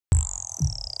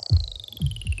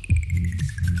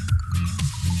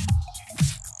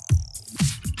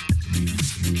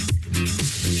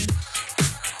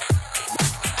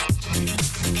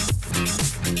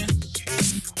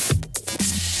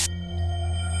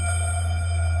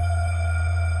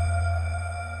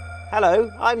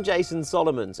Hello, I'm Jason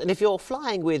Solomons, and if you're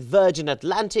flying with Virgin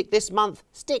Atlantic this month,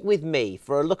 stick with me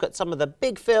for a look at some of the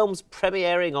big films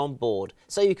premiering on board,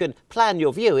 so you can plan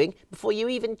your viewing before you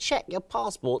even check your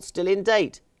passport's still in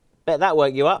date. Bet that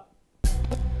woke you up.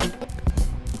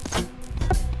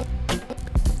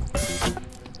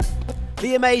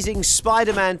 The Amazing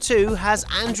Spider-Man 2 has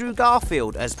Andrew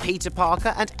Garfield as Peter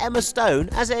Parker and Emma Stone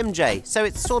as MJ, so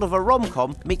it's sort of a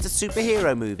rom-com meets a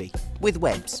superhero movie, with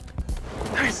webs.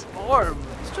 Nice arm.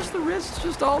 It's just the wrist. It's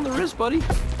just all in the wrist, buddy.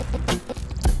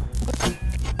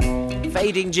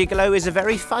 Fading Gigolo is a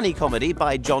very funny comedy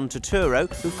by John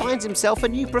Turturro, who finds himself a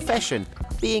new profession,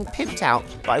 being pimped out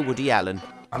by Woody Allen.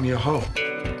 I'm your hoe.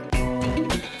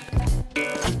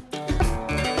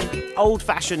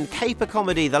 Old-fashioned caper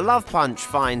comedy The Love Punch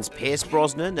finds Pierce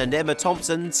Brosnan and Emma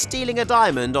Thompson stealing a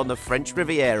diamond on the French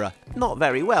Riviera. Not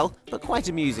very well, but quite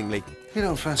amusingly. You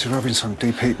don't fancy rubbing some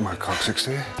deep heat in my coccyx,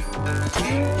 do you?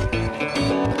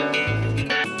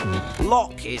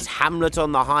 Locke is Hamlet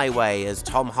on the highway as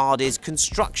Tom Hardy's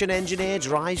construction engineer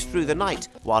drives through the night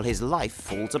while his life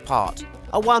falls apart.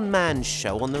 A one-man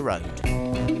show on the road.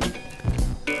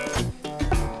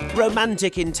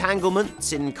 Romantic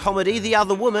entanglements in comedy The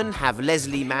Other Woman have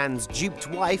Leslie Mann's duped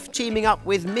wife teaming up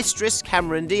with mistress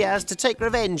Cameron Diaz to take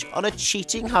revenge on a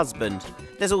cheating husband.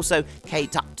 There's also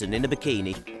Kate Upton in a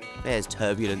bikini. There's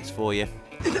turbulence for you.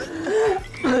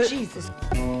 Jesus.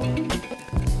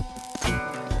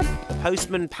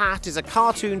 Postman Pat is a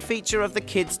cartoon feature of the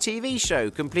kids' TV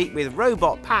show, complete with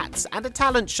robot Pats and a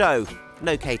talent show.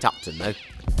 No Kate Upton, though.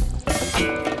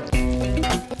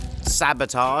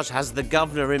 Sabotage has the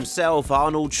governor himself,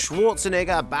 Arnold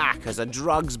Schwarzenegger, back as a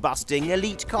drugs-busting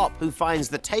elite cop who finds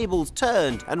the tables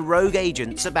turned and rogue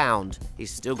agents abound.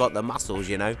 He's still got the muscles,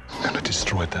 you know. I'm gonna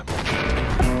destroy them.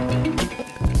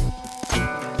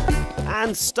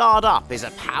 And Starred Up is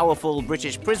a powerful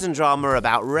British prison drama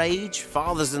about rage,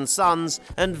 fathers and sons,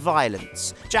 and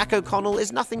violence. Jack O'Connell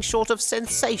is nothing short of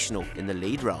sensational in the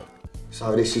lead role.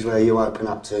 So this is where you open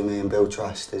up to me and build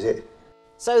trust, is it?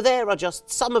 So there are just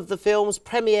some of the films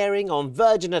premiering on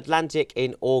Virgin Atlantic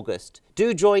in August.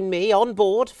 Do join me on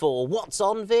board for What's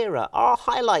on Vera, our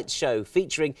highlights show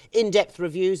featuring in-depth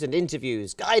reviews and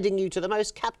interviews, guiding you to the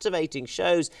most captivating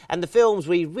shows and the films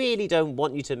we really don't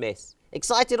want you to miss.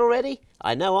 Excited already?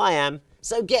 I know I am.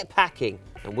 So get packing,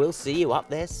 and we'll see you up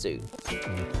there soon.